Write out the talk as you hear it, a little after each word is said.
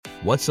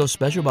What's so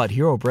special about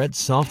Hero Bread's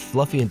soft,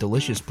 fluffy, and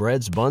delicious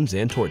breads, buns,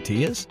 and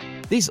tortillas?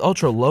 These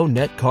ultra-low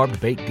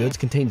net-carb baked goods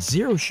contain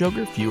zero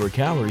sugar, fewer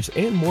calories,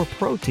 and more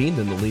protein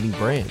than the leading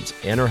brands,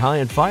 and are high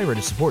in fiber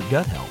to support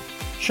gut health.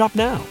 Shop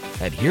now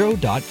at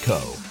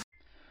Hero.co.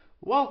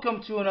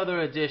 Welcome to another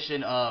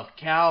edition of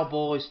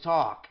Cowboys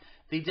Talk,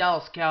 the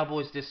Dallas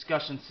Cowboys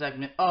discussion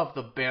segment of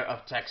the Bear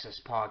of Texas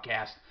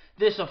podcast.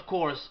 This, of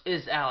course,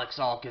 is Alex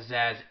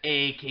Alcazaz,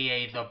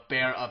 aka the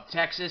Bear of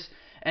Texas.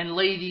 And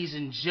ladies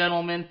and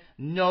gentlemen,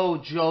 no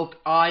joke,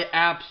 I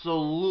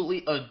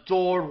absolutely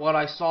adored what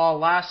I saw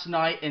last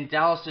night in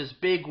Dallas's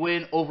big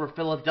win over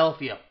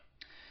Philadelphia.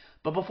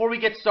 But before we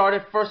get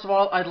started, first of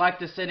all, I'd like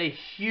to send a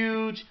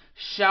huge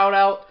shout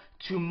out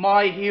to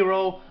my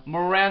hero,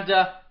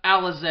 Miranda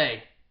Alizé,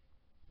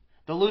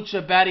 the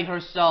Lucha Baddie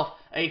herself,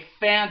 a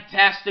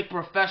fantastic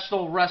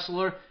professional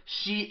wrestler.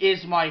 She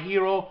is my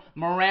hero.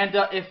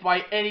 Miranda, if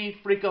by any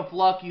freak of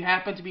luck you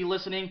happen to be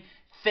listening,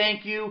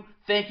 thank you.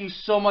 Thank you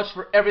so much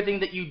for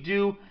everything that you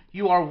do.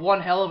 You are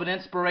one hell of an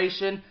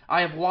inspiration.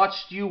 I have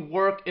watched you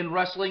work in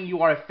wrestling.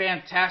 You are a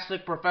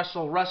fantastic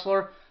professional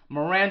wrestler.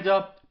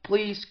 Miranda,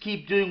 please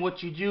keep doing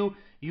what you do.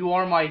 You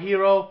are my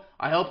hero.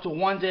 I hope to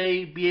one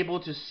day be able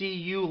to see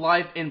you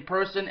live in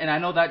person, and I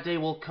know that day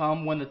will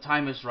come when the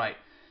time is right.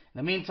 In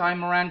the meantime,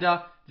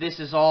 Miranda, this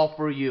is all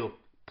for you.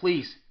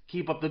 Please,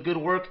 keep up the good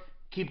work.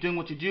 Keep doing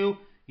what you do.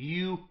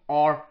 You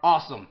are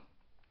awesome.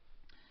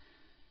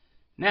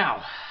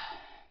 Now,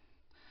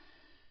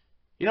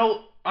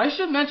 I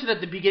should mention at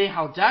the beginning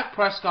how Dak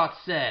Prescott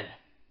said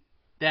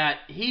that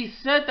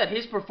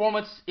his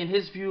performance, in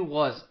his view,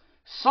 was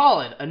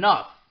solid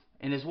enough,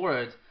 in his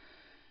words.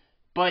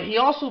 But he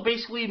also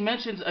basically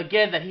mentions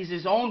again that he's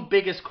his own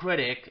biggest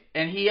critic,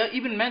 and he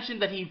even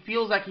mentioned that he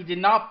feels like he did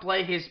not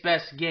play his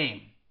best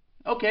game.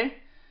 Okay.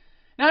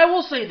 Now I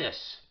will say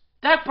this.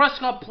 Dak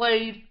Prescott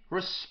played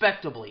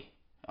respectably.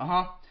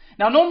 Now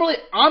normally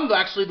I'm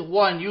actually the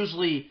one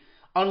usually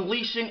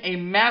unleashing a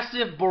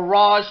massive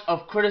barrage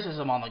of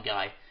criticism on the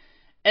guy.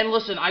 And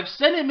listen, I've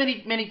said it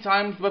many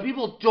times, but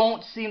people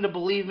don't seem to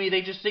believe me.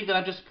 They just think that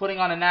I'm just putting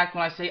on an act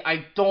when I say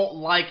I don't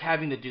like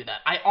having to do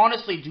that. I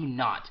honestly do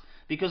not.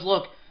 Because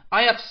look,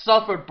 I have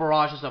suffered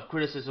barrages of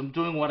criticism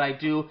doing what I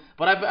do,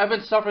 but I've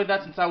been suffering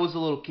that since I was a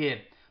little kid.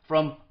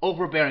 From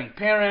overbearing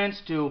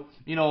parents to,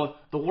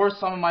 the worst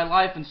time of my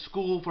life in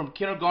school, from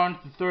kindergarten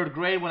to third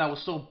grade when I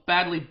was so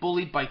badly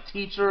bullied by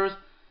teachers,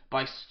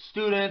 by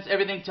students,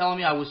 everything telling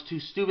me I was too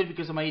stupid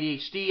because of my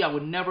ADHD. I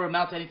would never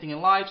amount to anything in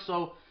life,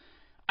 so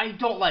I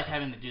don't like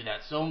having to do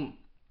that. So,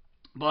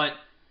 but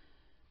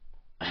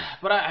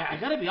I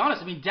gotta be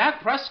honest. I mean,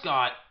 Dak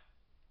Prescott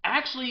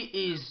actually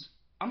is.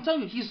 I'm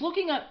telling you, he's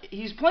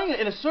playing it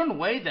in a certain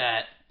way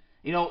that,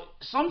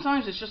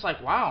 sometimes it's just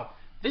like, wow,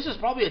 this is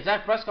probably a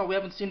Dak Prescott we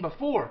haven't seen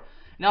before.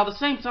 Now, at the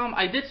same time,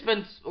 I did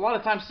spend a lot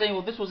of time saying,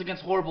 well, this was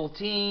against horrible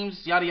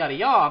teams, yada yada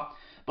yada.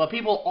 But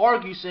people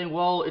argue saying,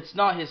 well, it's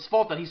not his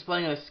fault that he's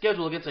playing on a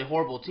schedule against a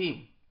horrible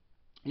team.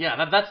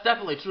 Yeah, that's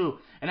definitely true.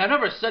 And I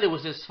never said it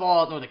was his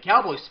fault or the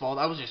Cowboys' fault.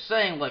 I was just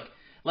saying,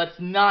 let's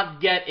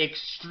not get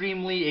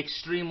extremely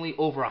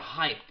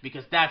overhyped,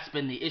 because that's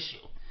been the issue.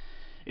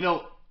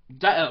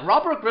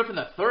 Robert Griffin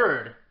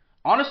III,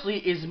 honestly,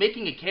 is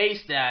making a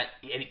case that,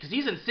 because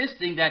he's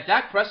insisting that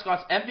Dak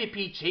Prescott's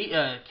MVP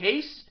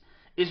case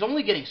is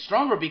only getting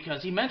stronger,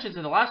 because he mentions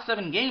in the last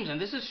 7 games, and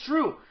this is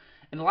true,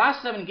 in the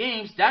last 7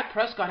 games, Dak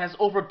Prescott has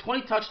over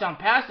 20 touchdown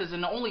passes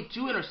and only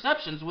 2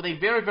 interceptions with a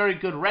very, very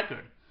good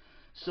record.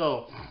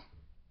 So,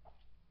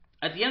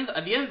 at the end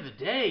of the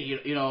day,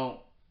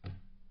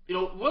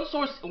 one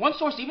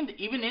source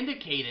even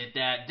indicated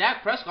that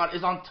Dak Prescott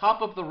is on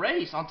top of the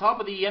race, on top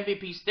of the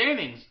MVP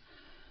standings.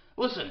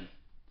 Listen,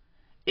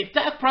 if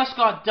Dak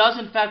Prescott does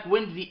in fact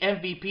win the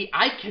MVP,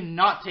 I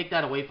cannot take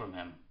that away from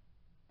him.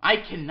 I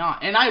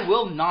cannot, and I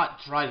will not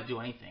try to do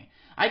anything.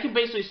 I can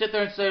basically sit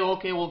there and say,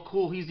 okay, well,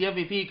 cool, he's the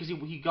MVP because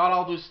he got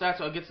all those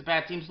stats against the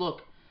bad teams.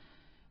 Look,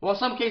 well, in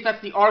some case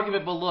that's the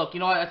argument, but look,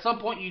 at some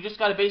point you just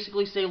got to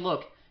basically say,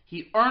 look,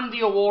 he earned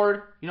the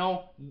award,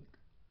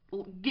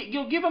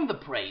 give him the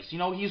praise.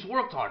 He's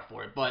worked hard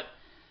for it, but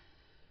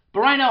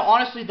right now,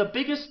 honestly, the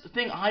biggest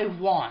thing I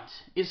want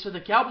is for the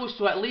Cowboys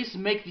to at least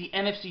make the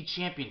NFC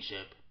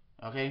Championship,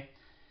 okay?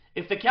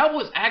 If the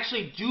Cowboys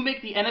actually do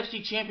make the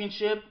NFC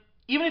Championship,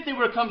 even if they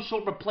were to come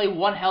short but play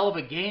one hell of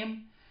a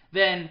game,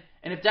 then,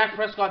 and if Dak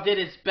Prescott did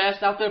his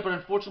best out there, but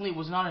unfortunately it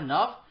was not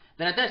enough,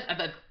 then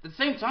at the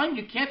same time,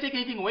 you can't take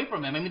anything away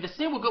from him. I mean, the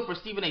same will go for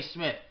Stephen A.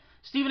 Smith.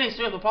 Stephen A.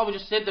 Smith will probably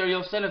just sit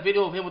there, send a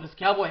video of him with his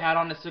cowboy hat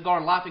on, his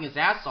cigar, laughing his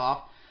ass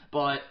off,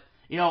 but,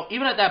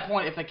 even at that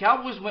point, if the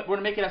Cowboys were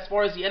to make it as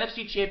far as the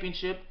NFC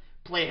Championship,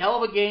 play a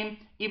hell of a game,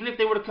 even if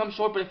they were to come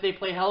short, but if they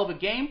play a hell of a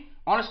game,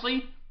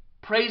 honestly,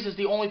 praise is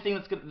the only thing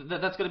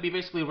that's gonna be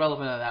basically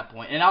relevant at that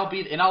point, and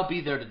I'll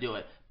be there to do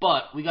it.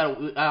 But we'll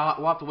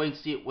have to wait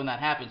and see it when that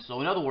happens.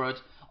 So in other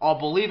words, I'll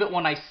believe it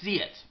when I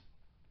see it.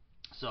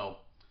 So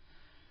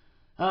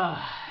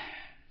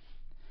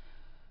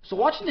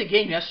watching the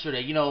game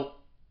yesterday,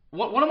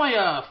 one of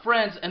my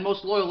friends and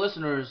most loyal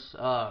listeners,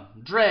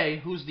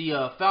 Dre, who's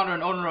the founder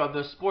and owner of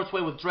the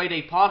Sportsway with Dre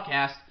Day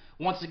podcast.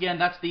 Once again,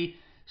 that's the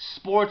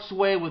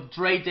Sportsway with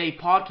Dre Day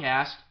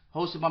podcast,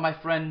 hosted by my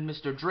friend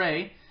Mr.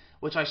 Dre,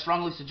 which I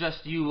strongly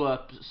suggest you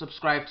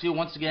subscribe to.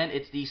 Once again,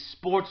 it's the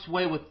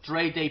Sportsway with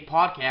Dre Day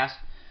podcast.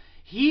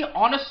 He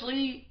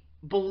honestly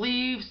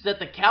believes that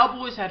the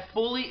Cowboys had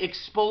fully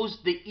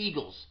exposed the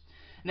Eagles.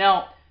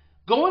 Now,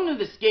 going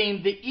into this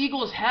game, the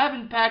Eagles have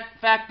in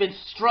fact been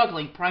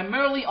struggling,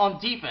 primarily on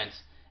defense.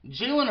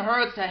 Jalen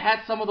Hurts had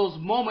some of those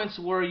moments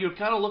where you're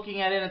kind of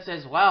looking at it and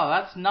says, wow,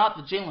 that's not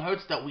the Jalen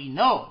Hurts that we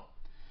know.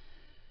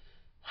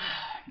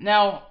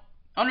 Now,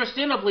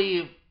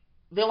 understandably,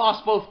 they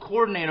lost both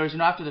coordinators,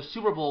 after the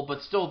Super Bowl,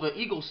 but still, the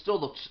Eagles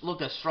still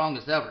looked as strong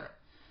as ever.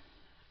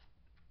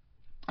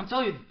 I'm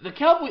telling you,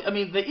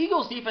 the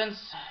Eagles defense,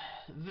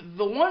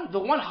 the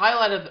one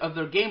highlight of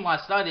their game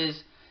last night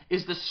is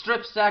the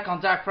strip sack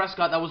on Dak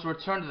Prescott that was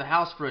returned to the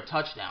house for a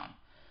touchdown.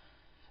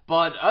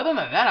 But other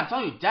than that, I'm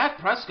telling you, Dak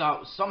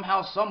Prescott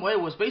somehow, some way,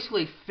 was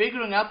basically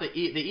figuring out the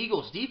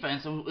Eagles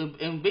defense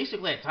and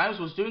basically at times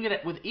was doing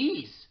it with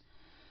ease.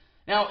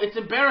 Now, it's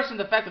embarrassing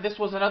the fact that this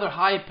was another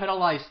high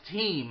penalized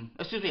game,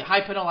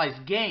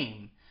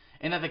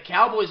 and that the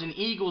Cowboys and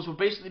Eagles were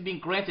basically being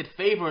granted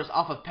favors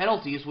off of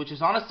penalties, which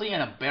is honestly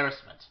an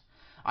embarrassment.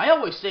 I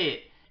always say it,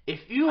 if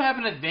you have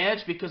an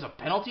advantage because of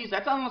penalties,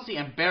 that's honestly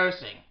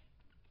embarrassing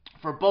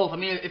for both. I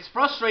mean, it's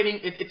frustrating,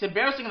 it's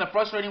embarrassing in a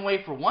frustrating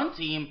way for one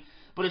team,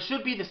 but it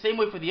should be the same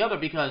way for the other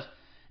because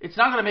it's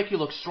not going to make you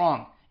look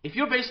strong. If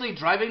you're basically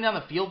driving down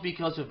the field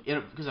because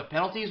of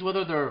penalties,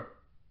 whether they're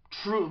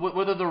true,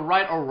 whether they're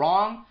right or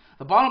wrong,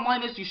 the bottom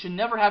line is you should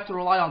never have to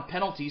rely on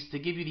penalties to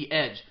give you the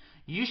edge.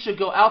 You should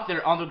go out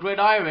there on the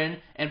gridiron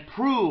and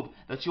prove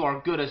that you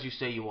are good as you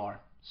say you are.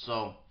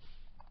 So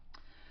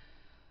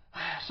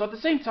at the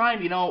same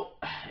time,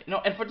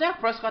 and for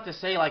Dak Prescott to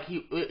say like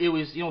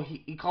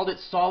he called it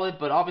solid,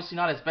 but obviously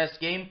not his best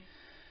game.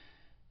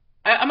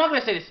 I'm not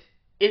gonna say this.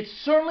 It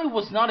certainly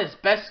was not his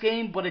best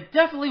game, but it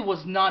definitely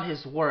was not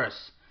his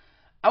worst.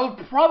 I would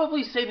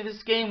probably say that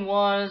this game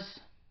was,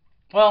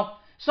 well,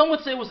 some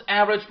would say it was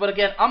average, but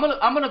again, I'm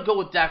gonna go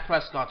with Dak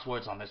Prescott's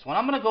words on this one.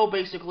 I'm gonna go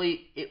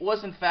basically, it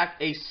was in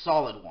fact a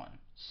solid one.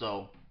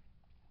 So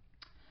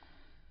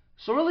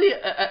really,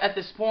 at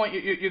this point,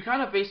 you're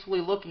kind of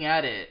basically looking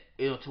at it,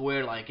 to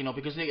where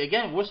because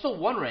again, we're still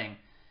wondering,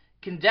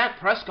 can Dak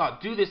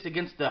Prescott do this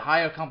against the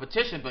higher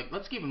competition? But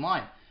let's keep in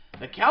mind,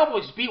 the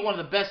Cowboys beat one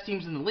of the best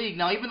teams in the league.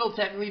 Now, even though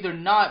technically they're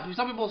not,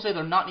 some people say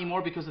they're not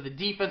anymore because of the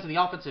defense and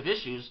the offensive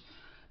issues.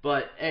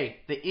 But hey,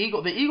 the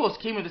Eagles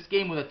came into this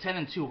game with a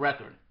 10-2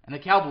 record, and the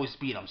Cowboys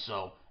beat them.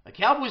 So the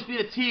Cowboys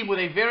beat a team with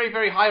a very,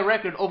 very high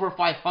record, over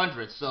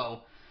 500.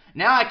 So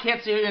now I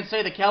can't sit here and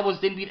say the Cowboys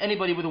didn't beat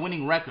anybody with a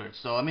winning record.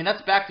 So I mean,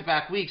 that's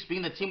back-to-back weeks.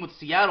 Being the team with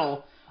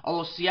Seattle,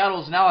 although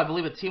Seattle is now, I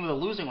believe, a team with a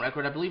losing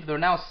record. I believe they're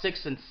now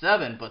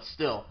 6-7, but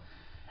still,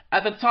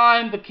 at the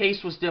time the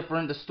case was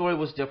different, the story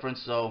was different.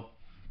 So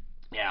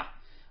yeah,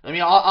 I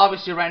mean,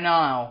 obviously right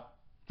now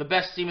the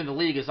best team in the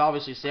league is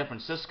obviously San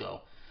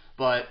Francisco,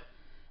 but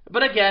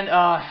again,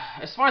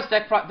 as far as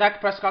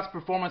Dak Prescott's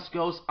performance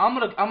goes, I'm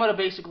gonna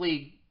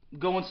basically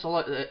go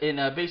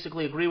and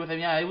basically agree with him.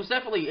 Yeah, it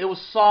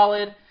was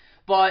solid,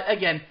 but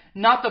again,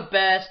 not the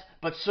best,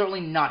 but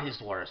certainly not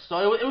his worst.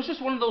 So it was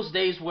just one of those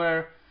days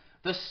where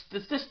the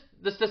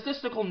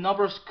statistical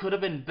numbers could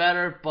have been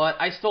better, but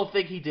I still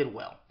think he did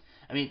well.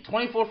 I mean,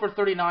 24 for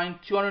 39,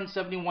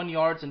 271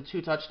 yards and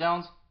 2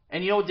 touchdowns,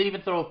 and didn't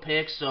even throw a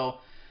pick. So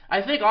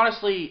I think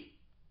honestly,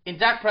 in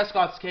Dak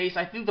Prescott's case,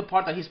 I think the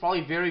part that he's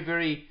probably very,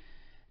 very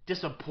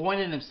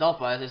disappointed in himself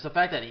by is the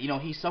fact that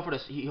he suffered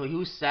he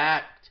was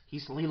sacked, he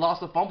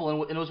lost a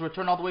fumble, and it was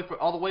returned all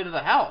the way to the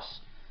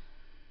house.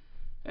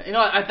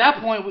 At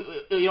that point,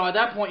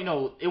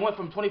 it went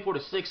from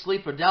 24-6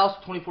 lead for Dallas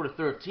to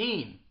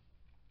 24-13.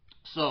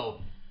 So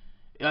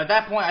at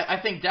that point, I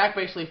think Dak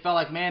basically felt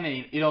like, man,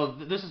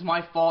 this is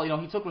my fault.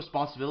 He took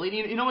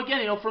responsibility.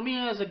 Again, for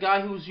me as a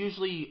guy who's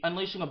usually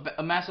unleashing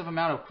a massive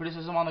amount of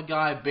criticism on the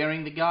guy,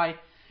 burying the guy,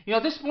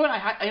 at this point,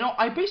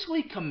 I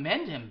basically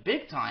commend him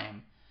big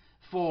time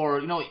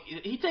for,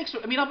 he takes,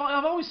 I mean,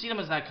 I've always seen him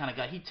as that kind of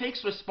guy. He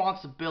takes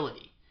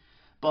responsibility.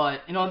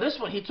 But, this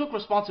one, he took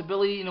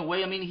responsibility in a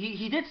way, I mean,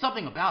 he did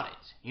something about it,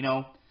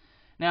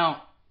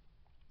 Now,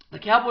 the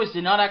Cowboys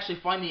did not actually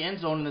find the end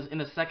zone in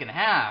the second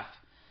half.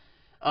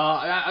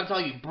 I'll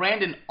tell you,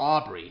 Brandon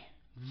Aubrey,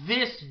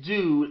 this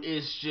dude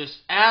is just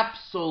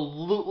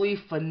absolutely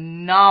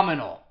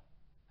phenomenal.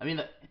 I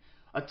mean,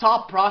 a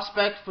top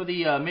prospect for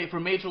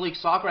Major League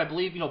Soccer, I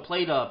believe.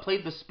 Played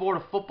the sport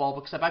of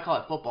football, except I call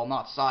it football,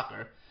 not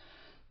soccer.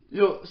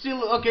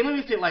 Okay, let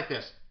me say it like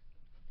this.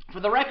 For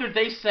the record,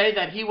 they say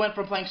that he went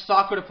from playing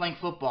soccer to playing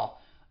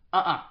football.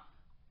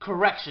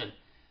 Correction.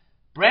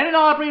 Brandon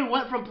Aubrey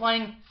went from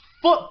playing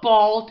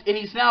football, and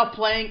he's now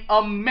playing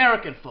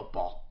American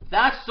football.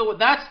 That's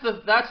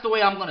the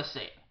way I'm gonna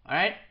say it. All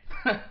right.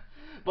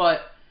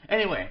 But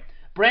anyway,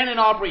 Brandon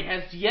Aubrey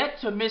has yet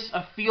to miss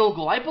a field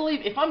goal. I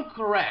believe, if I'm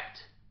correct,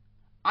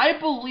 I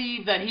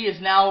believe that he is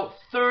now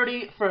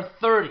 30 for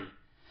 30.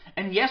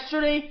 And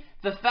yesterday,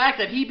 the fact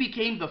that he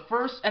became the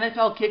first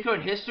NFL kicker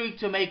in history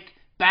to make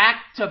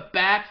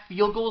back-to-back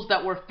field goals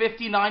that were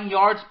 59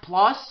 yards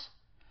plus,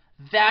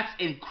 that's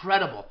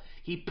incredible.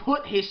 He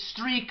put his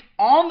streak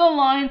on the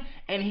line,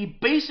 and he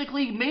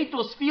basically made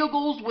those field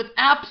goals with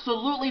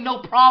absolutely no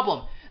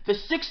problem. The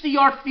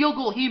 60-yard field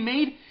goal he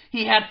made,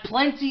 he had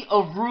plenty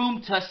of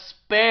room to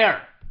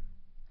spare.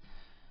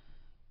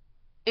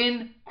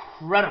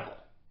 Incredible.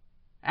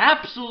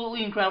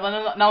 Absolutely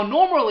incredible. Now,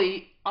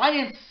 normally,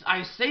 I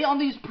say on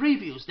these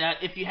previews that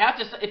if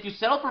you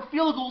settle for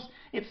field goals,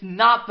 it's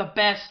not the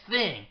best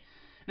thing.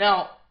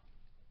 Now,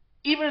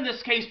 even in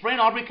this case,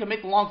 Brandon Aubrey can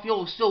make the long field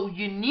goal, so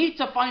you need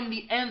to find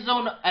the end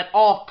zone at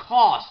all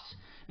costs.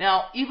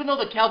 Now, even though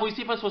the Cowboys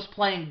defense was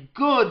playing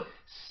good,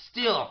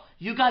 still,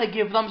 you got to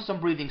give them some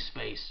breathing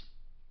space.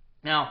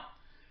 Now,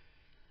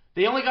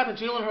 they only got to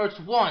Jalen Hurts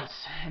once,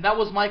 and that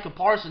was Micah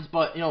Parsons,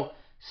 but,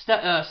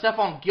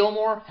 Stephon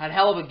Gilmore had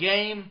hell of a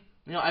game.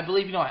 I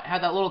believe,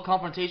 had that little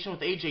confrontation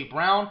with A.J.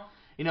 Brown.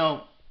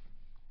 The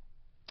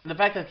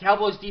fact that the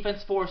Cowboys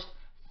defense forced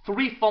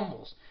 3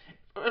 fumbles.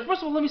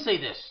 First of all, let me say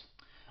this.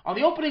 On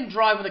the opening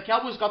drive, when the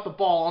Cowboys got the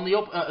ball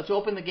to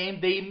open the game,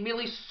 they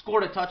immediately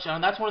scored a touchdown.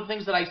 And that's one of the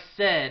things that I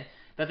said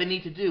that they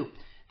need to do.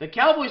 The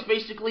Cowboys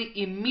basically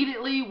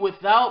immediately, with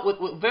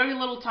very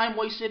little time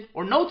wasted,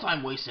 or no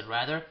time wasted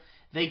rather,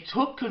 they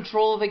took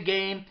control of the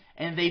game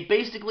and they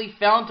basically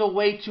found a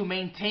way to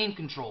maintain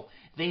control.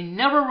 They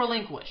never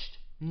relinquished,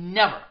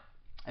 never.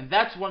 And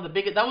that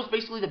was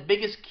basically the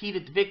biggest key to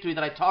the victory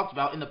that I talked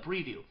about in the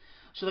preview.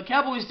 So the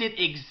Cowboys did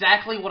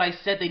exactly what I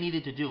said they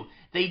needed to do.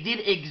 They did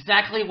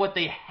exactly what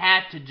they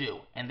had to do,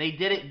 and they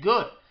did it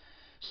good.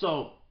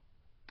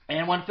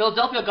 And when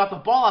Philadelphia got the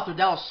ball after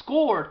Dallas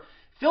scored,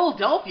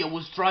 Philadelphia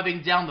was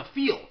driving down the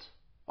field.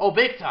 Oh,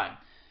 big time.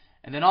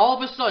 And then all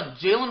of a sudden,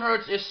 Jalen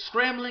Hurts is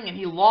scrambling, and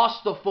he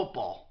lost the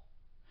football.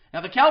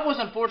 Now, the Cowboys,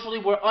 unfortunately,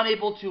 were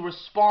unable to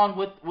respond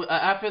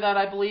after that,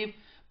 I believe,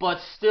 but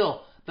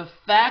still, the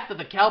fact that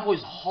the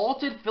Cowboys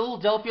halted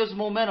Philadelphia's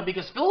momentum,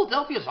 because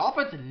Philadelphia's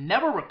offense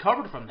never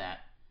recovered from that.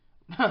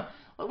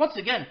 Once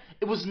again,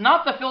 it was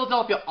not the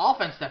Philadelphia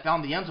offense that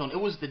found the end zone, it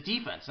was the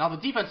defense. Now, the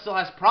defense still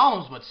has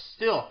problems, but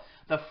still,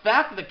 the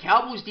fact that the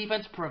Cowboys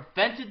defense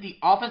prevented the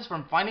offense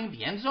from finding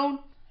the end zone,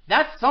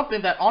 that's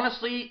something that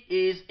honestly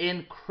is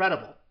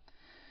incredible.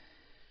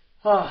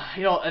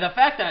 And the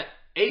fact that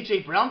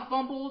A.J. Brown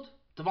fumbled,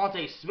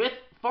 Devontae Smith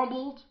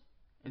fumbled,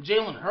 and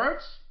Jalen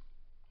Hurts,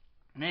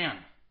 man.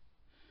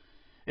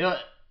 And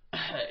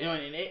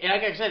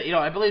like I said,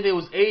 I believe it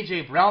was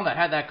A.J. Brown that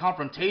had that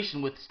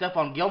confrontation with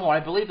Stephon Gilmore. I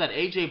believe that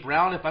A.J.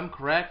 Brown, if I'm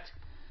correct,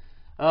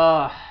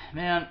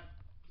 man,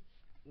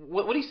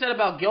 what he said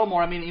about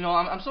Gilmore, I mean,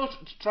 I'm still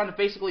trying to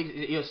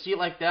basically see it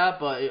like that,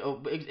 but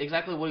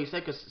exactly what he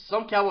said, because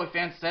some Cowboy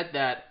fans said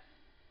that,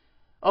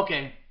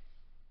 okay,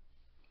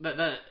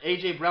 that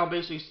A.J. Brown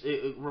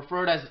basically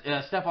referred as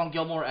Stephon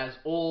Gilmore as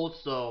old,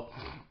 so...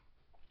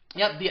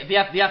 Yeah,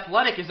 the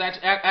Athletic is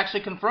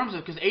actually confirms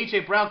it, because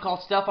A.J. Brown called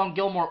Stephon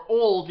Gilmore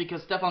old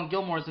because Stephon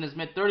Gilmore is in his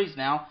mid-30s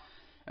now,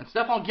 and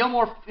Stephon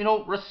Gilmore,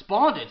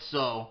 responded.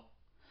 So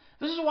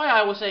this is why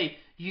I would say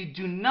you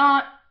do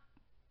not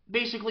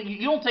basically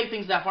you don't take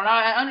things that far. Now,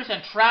 I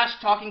understand trash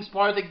talking is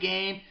part of the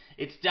game.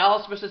 It's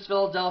Dallas versus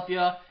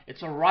Philadelphia.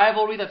 It's a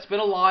rivalry that's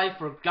been alive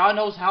for God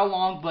knows how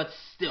long, but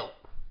still,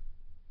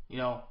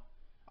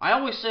 I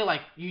always say,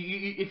 like,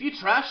 if you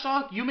trash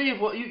talk, you may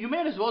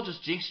as well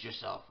just jinx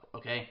yourself.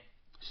 Okay,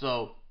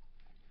 so,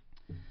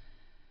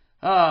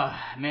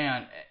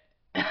 man,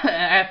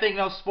 I think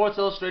Sports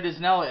Illustrated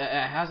now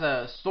has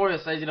a story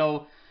that says,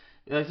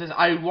 it says,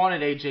 I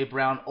wanted A.J.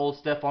 Brown, old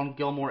Stephon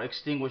Gilmore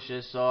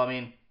extinguishes, so, I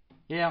mean,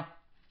 yeah,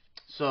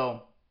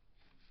 so,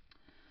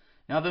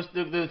 now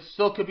there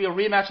still could be a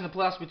rematch in the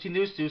playoffs between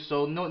these two,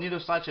 so neither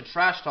side should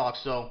trash talk,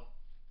 so,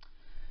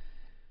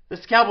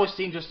 this Cowboys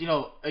team just,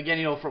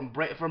 again, from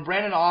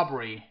Brandon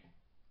Aubrey,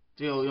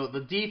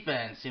 the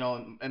defense,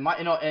 and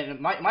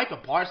Micah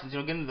Parsons,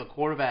 getting to the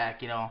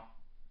quarterback, it's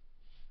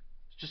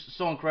just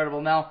so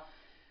incredible. Now,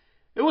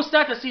 it was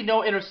sad to see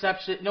no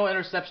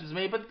interceptions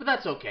made, but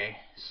that's okay.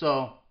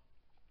 So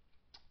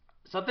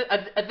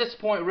at this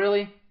point,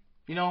 really,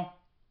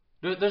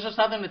 there's just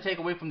nothing to take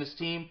away from this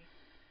team.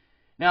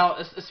 Now,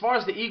 as far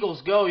as the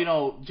Eagles go,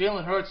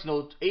 Jalen Hurts,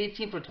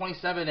 18 for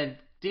 27 and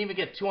didn't even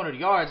get 200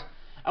 yards.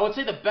 I would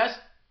say the best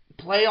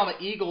play on the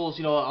Eagles,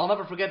 I'll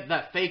never forget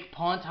that fake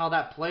punt, how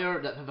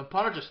the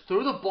punter just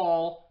threw the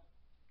ball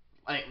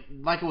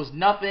like it was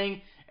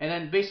nothing, and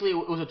then basically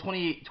it was a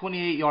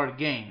 28-yard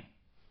gain.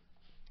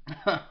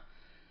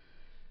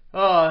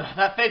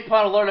 That fake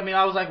punt alert, I mean,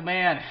 I was like,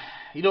 man,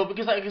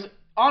 because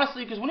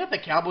honestly, because when you have the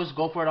Cowboys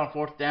go for it on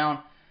fourth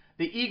down,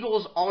 the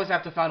Eagles always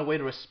have to find a way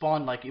to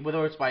respond, like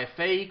whether it's by a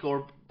fake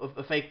or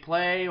a fake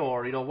play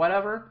or,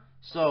 whatever.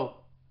 So,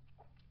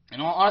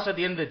 honestly, at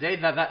the end of the day,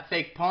 that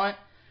fake punt,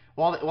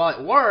 while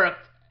it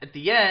worked, at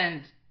the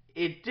end,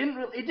 it didn't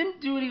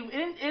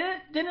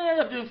end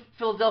up doing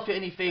Philadelphia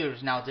any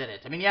favors now, did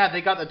it? I mean, yeah,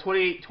 they got the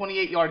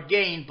 28-yard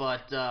gain,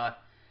 but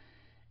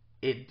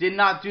it did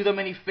not do them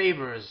any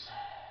favors.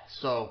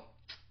 So,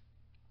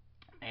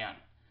 man.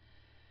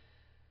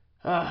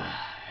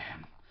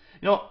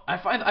 I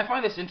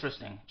find this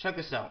interesting. Check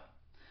this out.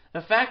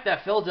 The fact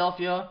that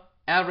Philadelphia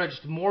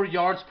averaged more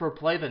yards per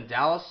play than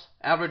Dallas,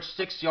 averaged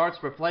 6 yards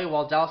per play,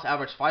 while Dallas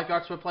averaged 5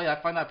 yards per play, I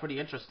find that pretty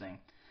interesting.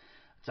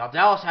 So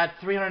Dallas had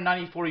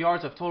 394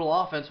 yards of total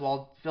offense,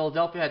 while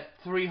Philadelphia had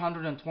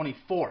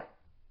 324.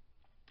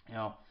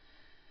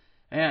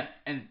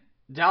 And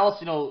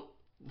Dallas,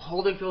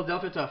 holding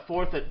Philadelphia to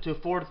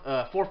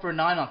a 4 for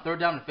 9 on third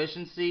down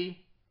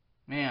efficiency,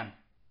 man.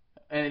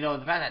 And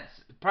the fact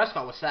that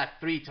Prescott was sacked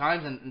 3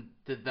 times, and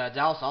the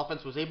Dallas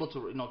offense was able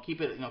to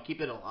keep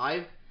it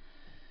alive.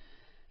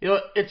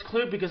 It's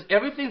clear because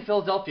everything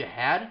Philadelphia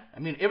had,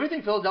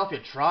 everything Philadelphia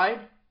tried,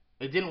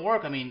 it didn't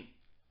work. In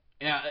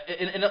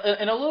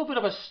a little bit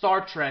of a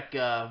Star Trek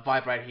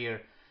vibe right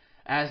here,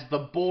 as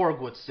the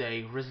Borg would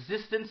say,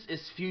 resistance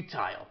is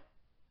futile.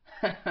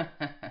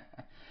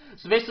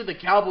 So basically, the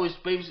Cowboys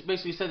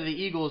basically said to the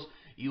Eagles,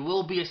 "You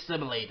will be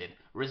assimilated.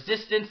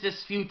 Resistance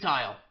is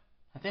futile."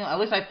 I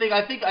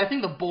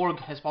think the Borg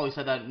has probably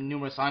said that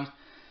numerous times.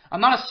 I'm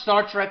not a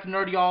Star Trek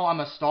nerd, y'all. I'm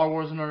a Star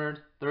Wars nerd.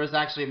 There is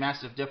actually a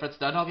massive difference.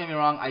 Now, don't get me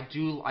wrong.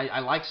 I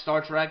like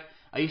Star Trek.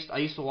 I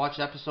used to watch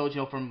episodes,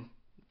 from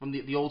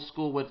the old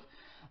school with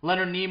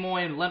Leonard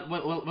Nimoy and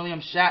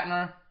William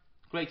Shatner.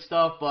 Great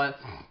stuff. But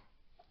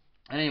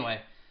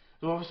anyway,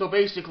 so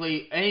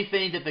basically,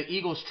 anything that the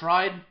Eagles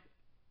tried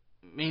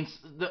means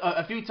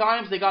a few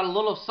times they got a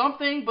little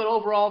something, but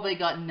overall they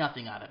got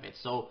nothing out of it.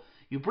 So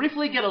you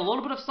briefly get a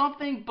little bit of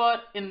something,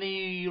 but in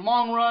the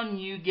long run,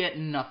 you get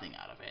nothing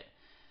out of it.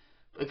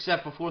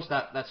 Except, of course,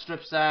 that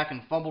strip sack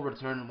and fumble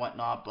return and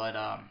whatnot. But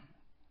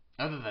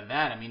other than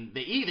that,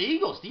 the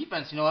Eagles'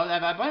 defense, at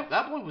that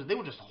point, they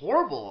were just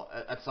horrible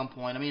at some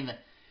point.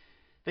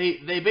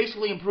 They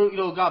basically improved,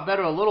 got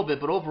better a little bit,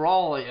 but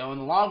overall, in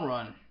the long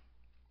run,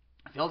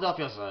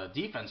 Philadelphia's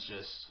defense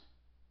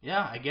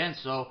again.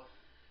 So,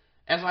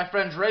 as my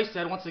friend Dre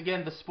said, once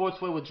again, the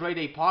Sportsway with Dre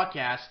Day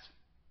podcast,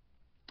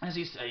 as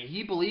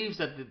he believes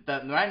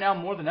that right now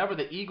more than ever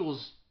the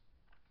Eagles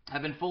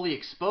have been fully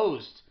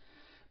exposed.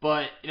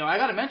 But I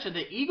gotta mention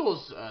the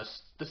Eagles,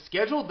 the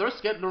schedule, their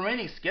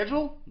remaining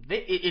schedule,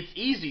 it's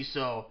easy.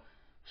 So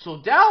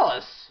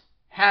Dallas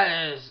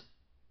has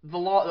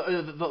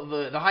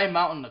the high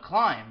mountain to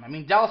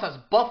climb. Dallas has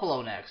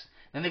Buffalo next,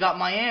 then they got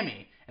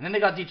Miami, and then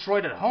they got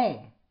Detroit at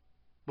home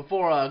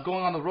before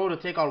going on the road to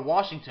take on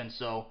Washington.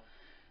 So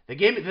the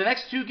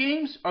next 2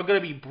 games are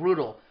gonna be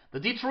brutal. The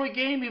Detroit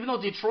game, even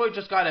though Detroit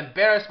just got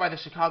embarrassed by the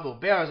Chicago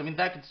Bears,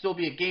 that could still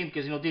be a game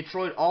because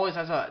Detroit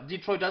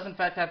does in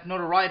fact have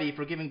notoriety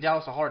for giving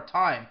Dallas a hard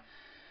time.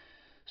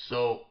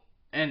 So,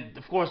 and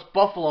of course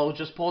Buffalo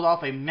just pulled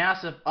off a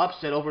massive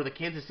upset over the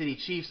Kansas City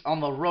Chiefs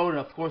on the road, and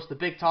of course the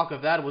big talk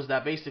of that was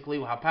that basically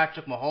how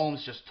Patrick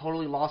Mahomes just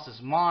totally lost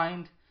his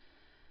mind.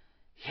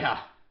 Yeah,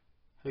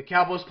 the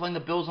Cowboys playing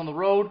the Bills on the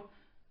road.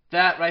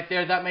 That right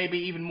there, that may be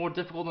even more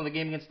difficult than the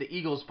game against the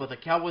Eagles, but the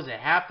Cowboys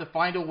have to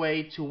find a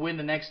way to win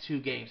the next 2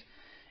 games.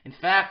 In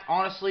fact,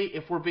 honestly,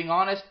 if we're being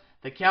honest,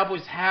 the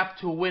Cowboys have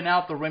to win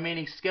out the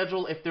remaining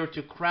schedule if they're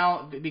to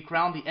be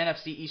crowned the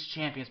NFC East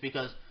champions,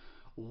 because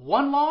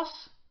one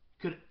loss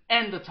could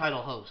end the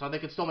title hopes. Now, they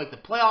could still make the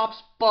playoffs,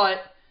 but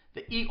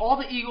all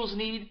the Eagles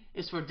need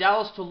is for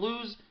Dallas to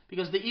lose,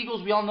 because the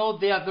Eagles, we all know,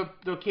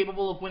 they're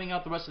capable of winning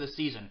out the rest of the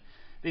season.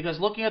 Because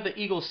looking at the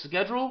Eagles'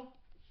 schedule,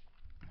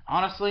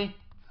 honestly,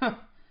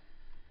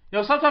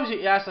 sometimes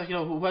you ask,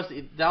 who has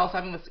Dallas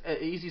having this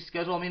easy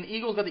schedule? The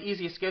Eagles got the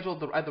easiest schedule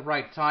at the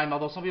right time,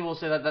 although some people will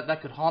say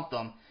that could haunt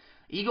them.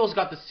 Eagles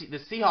got the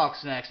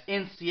Seahawks next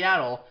in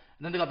Seattle,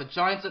 and then they got the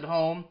Giants at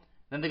home,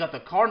 then they got the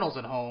Cardinals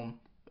at home,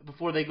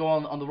 before they go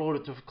on the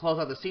road to close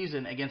out the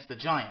season against the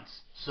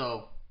Giants.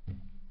 So,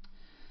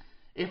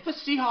 if the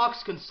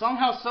Seahawks can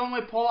somehow,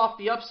 someway pull off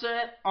the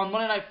upset on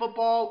Monday Night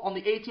Football on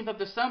the 18th of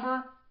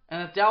December,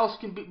 and if Dallas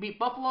can beat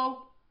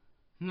Buffalo,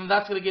 then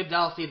that's going to give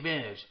Dallas the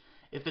advantage.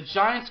 If the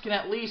Giants can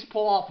at least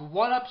pull off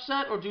one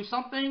upset or do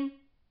something,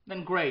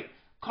 then great.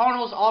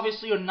 Cardinals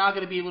obviously are not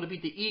going to be able to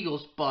beat the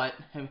Eagles, but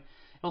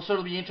it'll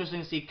certainly be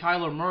interesting to see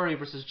Kyler Murray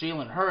versus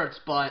Jalen Hurts.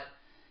 But,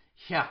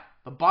 yeah,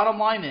 the bottom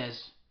line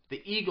is,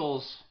 the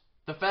Eagles,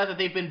 the fact that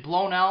they've been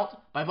blown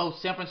out by both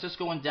San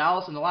Francisco and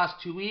Dallas in the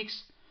last 2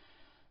 weeks,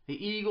 the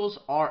Eagles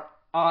are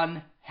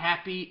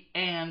unhappy,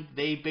 and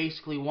they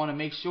basically want to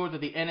make sure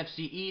that the NFC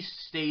East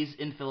stays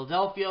in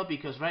Philadelphia,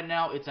 because right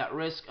now it's at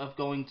risk of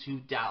going to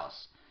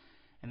Dallas.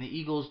 And the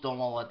Eagles don't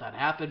want to let that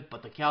happen,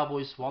 but the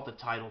Cowboys want the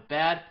title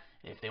bad.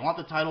 If they want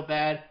the title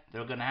bad,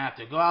 they're going to have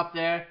to go out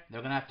there,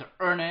 they're going to have to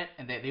earn it,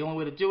 and the only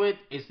way to do it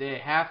is they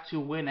have to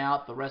win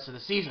out the rest of the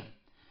season.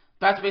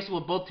 That's basically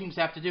what both teams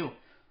have to do.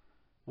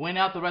 Win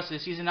out the rest of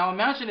the season. Now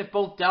imagine if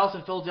both Dallas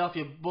and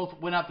Philadelphia both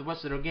win out the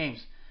rest of their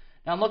games.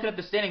 Now I'm looking at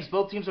the standings,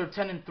 both teams are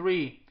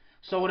 10-3,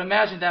 so I would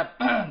imagine that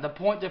the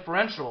point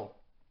differential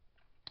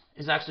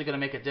is actually going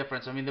to make a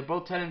difference. They're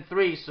both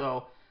 10-3,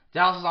 so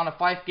Dallas is on a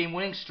 5-game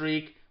winning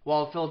streak,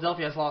 while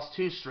Philadelphia has lost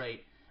 2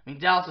 straight.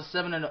 Dallas is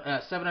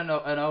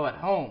 7-0 at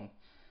home.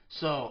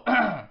 So,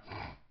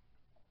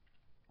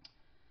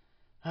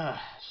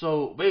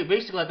 so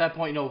basically at that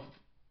point,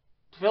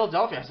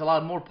 Philadelphia has a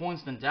lot more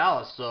points than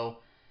Dallas. So,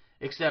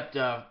 except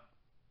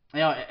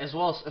as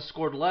well as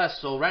scored less.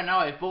 So right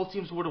now, if both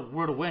teams were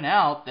to win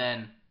out,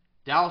 then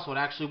Dallas would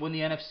actually win the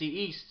NFC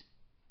East.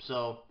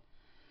 So,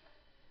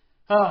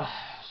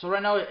 so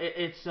right now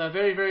it's a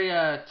very, very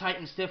tight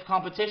and stiff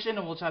competition,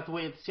 and we'll just have to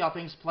wait and see how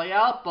things play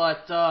out.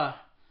 But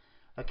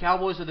the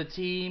Cowboys are the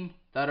team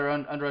that are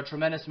under a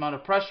tremendous amount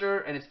of pressure,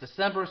 and it's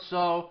December,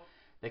 so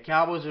the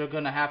Cowboys are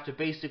going to have to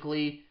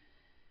basically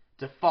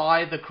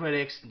defy the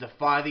critics,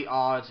 defy the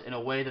odds in a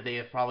way that they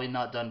have probably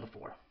not done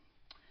before.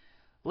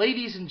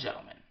 Ladies and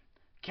gentlemen,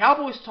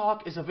 Cowboys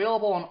Talk is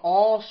available on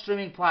all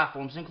streaming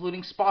platforms,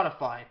 including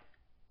Spotify,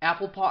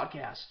 Apple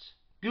Podcasts,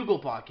 Google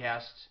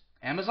Podcasts,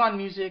 Amazon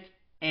Music,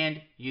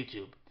 and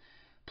YouTube.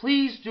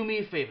 Please do me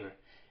a favor.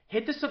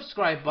 Hit the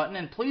subscribe button,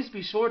 and please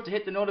be sure to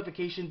hit the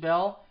notification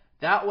bell.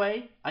 That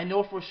way, I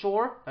know for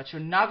sure that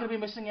you're not going to be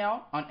missing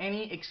out on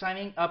any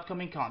exciting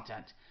upcoming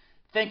content.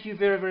 Thank you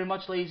very, very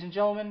much, ladies and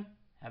gentlemen.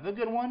 Have a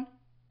good one,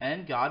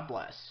 and God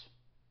bless.